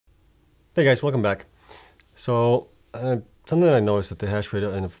Hey guys, welcome back. So something that I noticed that the hash rate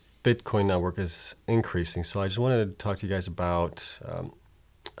in a Bitcoin network is increasing. So I just wanted to talk to you guys about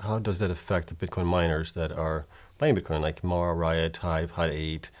how does that affect the Bitcoin miners that are buying Bitcoin, like Riot, Hive,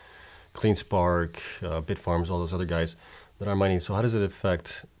 Hashrate, Cleanspark, Bitfarms, all those other guys that are mining. So how does it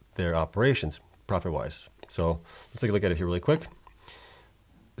affect their operations, profit-wise? So let's take a look at it here really quick.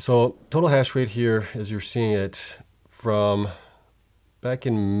 So total hash rate here, as you're seeing it from back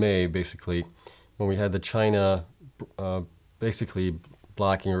in May, basically, when we had the China basically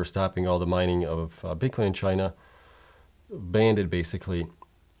blocking or stopping all the mining of Bitcoin in China, banned it basically,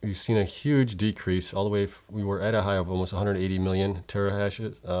 we've seen a huge decrease all the way. We were at a high of almost 180 million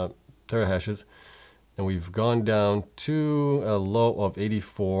terahashes, and we've gone down to a low of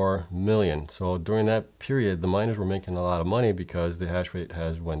 84 million. So during that period, the miners were making a lot of money because the hash rate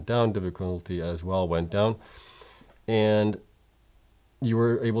has went down, difficulty as well went down, and you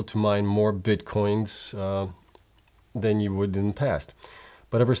were able to mine more Bitcoins than you would in the past.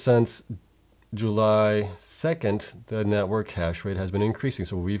 But ever since July 2nd, the network hash rate has been increasing.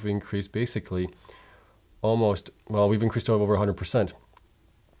 So we've increased basically we've increased over 100%.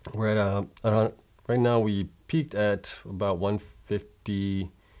 We're at right now we peaked at about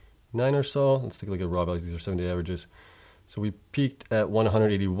 159 or so. Let's take a look at raw values. These are 7-day averages. So we peaked at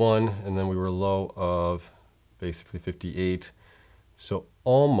 181, and then we were low of basically 58. So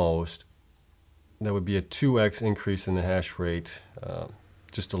almost, that would be a 2x increase in the hash rate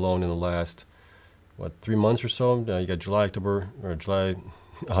just alone in the last, 3 months or so? You got July, October, or July,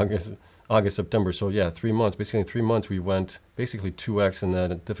 August, September. So yeah, 3 months. Basically in 3 months, we went basically 2x in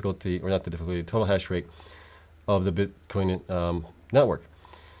the difficulty, or not the difficulty, total hash rate of the Bitcoin network.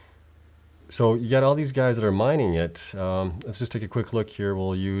 So you got all these guys that are mining it. Let's just take a quick look here.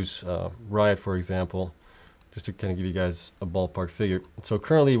 We'll use Riot, for example, just to kind of give you guys a ballpark figure. So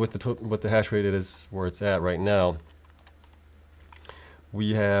currently with the hash rate it is where it's at right now,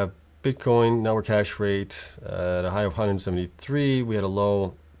 we have Bitcoin network hash rate at a high of 173. We had a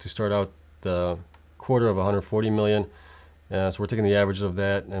low to start out the quarter of 140 million. So we're taking the average of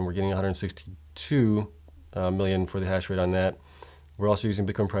that, and we're getting 162 million for the hash rate on that. We're also using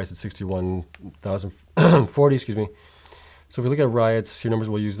Bitcoin price at 61,040, excuse me. So if we look at Riot's, your numbers,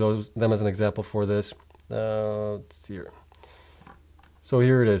 we'll use them as an example for this. Let's see here. So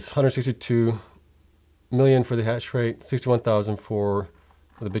here it is, 162 million for the hash rate, 61,000 for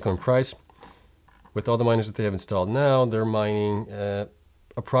the Bitcoin price. With all the miners that they have installed now, they're mining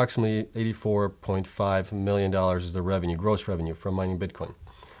approximately $84.5 million is the revenue, gross revenue from mining Bitcoin.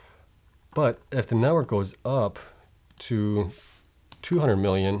 But if the network goes up to 200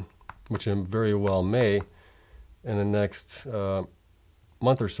 million, which it very well may in the next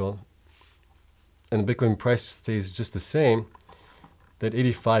month or so, and the Bitcoin price stays just the same, that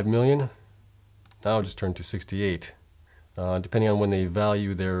 85 million now just turned to 68, depending on when they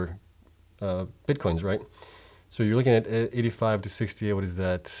value their Bitcoins, right? So you're looking at 85 to 68, what is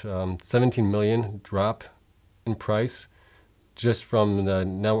that? 17 million drop in price just from the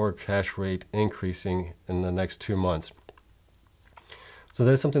network hash rate increasing in the next 2 months. So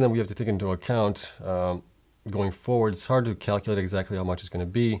that's something that we have to take into account going forward. It's hard to calculate exactly how much it's going to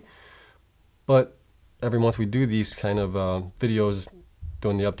be, but every month we do these kind of videos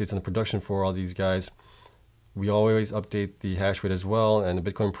doing the updates on the production for all these guys. We always update the hash rate as well and the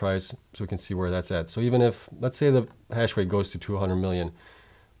Bitcoin price so we can see where that's at. So even if, let's say the hash rate goes to 200 million,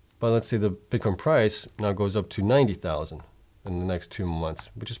 but let's say the Bitcoin price now goes up to 90,000 in the next 2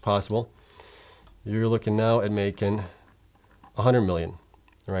 months, which is possible. You're looking now at making 100 million,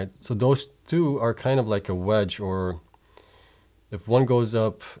 right? So those two are kind of like a wedge, or if one goes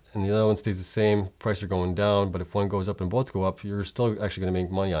up and the other one stays the same, prices are going down. But if one goes up and both go up, you're still actually going to make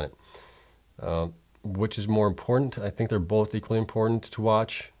money on it. Which is more important? I think they're both equally important to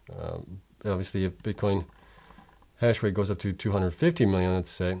watch. Obviously, if Bitcoin hash rate goes up to 250 million, let's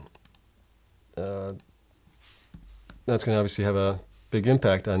say, that's going to obviously have a big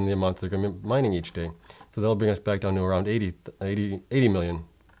impact on the amount they're going to be mining each day. So that'll bring us back down to around 80 million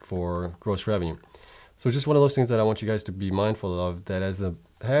for gross revenue. So it's just one of those things that I want you guys to be mindful of, that as the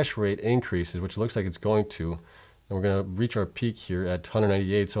hash rate increases, which looks like it's going to, and we're going to reach our peak here at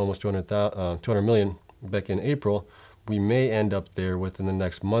 198, so almost 200 million back in April, we may end up there within the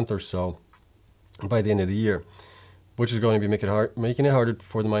next month or so by the end of the year, which is going to be making it harder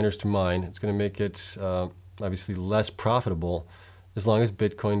for the miners to mine. It's going to make it obviously less profitable as long as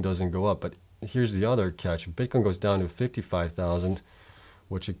Bitcoin doesn't go up. But here's the other catch. If Bitcoin goes down to 55,000,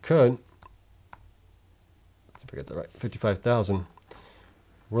 which it could, if I get that right, 55,000,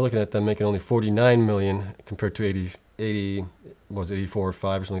 we're looking at them making only 49 million compared to 80, what was it, 84 or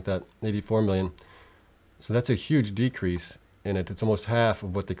 5 or something like that, 84 million. So that's a huge decrease in it. It's almost half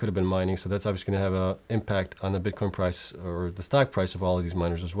of what they could have been mining. So that's obviously going to have an impact on the Bitcoin price or the stock price of all of these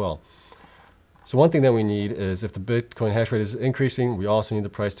miners as well. So one thing that we need is if the Bitcoin hash rate is increasing, we also need the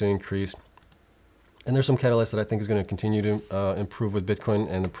price to increase. And there's some catalysts that I think is going to continue to improve with Bitcoin,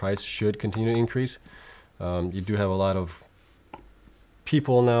 and the price should continue to increase. You do have a lot of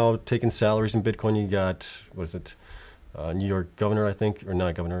people now taking salaries in Bitcoin. You got, what is it, New York governor, I think, or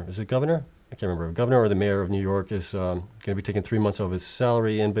not governor. Is it governor? I can't remember. Governor or the mayor of New York is going to be taking 3 months of his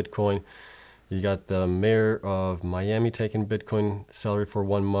salary in Bitcoin. You got the mayor of Miami taking Bitcoin salary for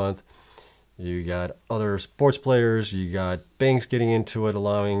 1 month. You got other sports players. You got banks getting into it,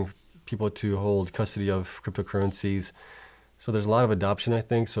 allowing people to hold custody of cryptocurrencies. So there's a lot of adoption, I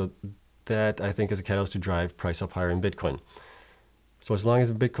think. So that, I think, is a catalyst to drive price up higher in Bitcoin. So as long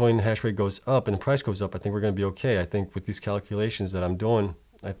as the Bitcoin hash rate goes up and the price goes up, I think we're going to be okay. I think with these calculations that I'm doing,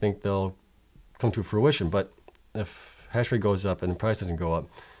 I think they'll come to fruition. But if hash rate goes up and the price doesn't go up,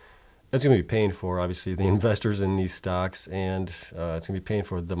 that's going to be paying for, obviously, the investors in these stocks, and it's going to be paying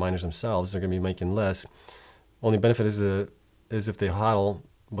for the miners themselves. They're going to be making less. Only benefit is if they hodl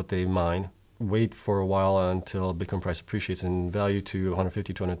what they mine, wait for a while until Bitcoin price appreciates in value to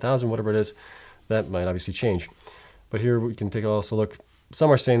 150, 200,000, whatever it is. That might obviously change. But here we can take a also look.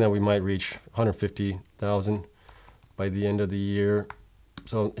 Some are saying that we might reach 150,000 by the end of the year.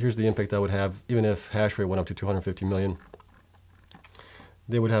 So here's the impact that would have, even if hash rate went up to 250 million.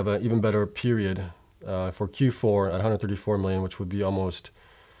 They would have an even better period for Q4 at 134 million, which would be almost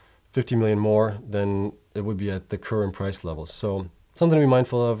 50 million more than it would be at the current price levels. So something to be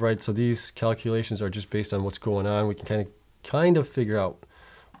mindful of, right? So these calculations are just based on what's going on. We can kind of figure out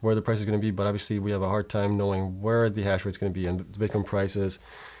where the price is going to be, but obviously we have a hard time knowing where the hash rate is going to be and the Bitcoin price is.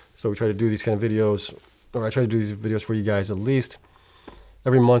 So we try to do these kind of videos, or I try to do these videos for you guys at least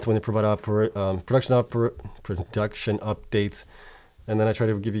every month when they provide production updates. And then I try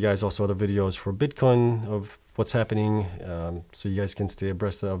to give you guys also other videos for Bitcoin of what's happening, so you guys can stay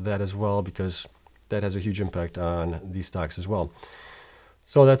abreast of that as well, because that has a huge impact on these stocks as well.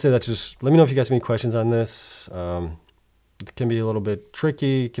 So that's it. That's just, let me know if you guys have any questions on this. It can be a little bit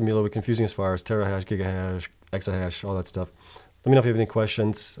tricky. It can be a little bit confusing as far as terahash, gigahash, exahash, all that stuff. Let me know if you have any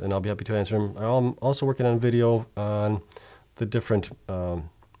questions, and I'll be happy to answer them. I'm also working on a video on the different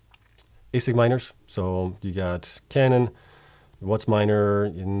ASIC miners. So you got Canon, What's Miner,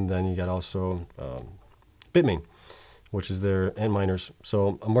 and then you got also Bitmain, which is their end miners.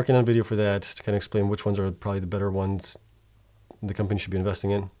 So I'm working on a video for that to kind of explain which ones are probably the better ones the company should be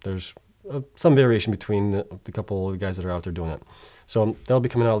investing in. There's some variation between the couple of guys that are out there doing it. So that'll be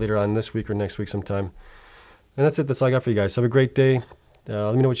coming out later on this week or next week sometime. And that's it. That's all I got for you guys. So have a great day.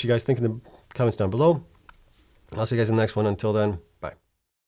 Let me know what you guys think in the comments down below. I'll see you guys in the next one. Until then, bye.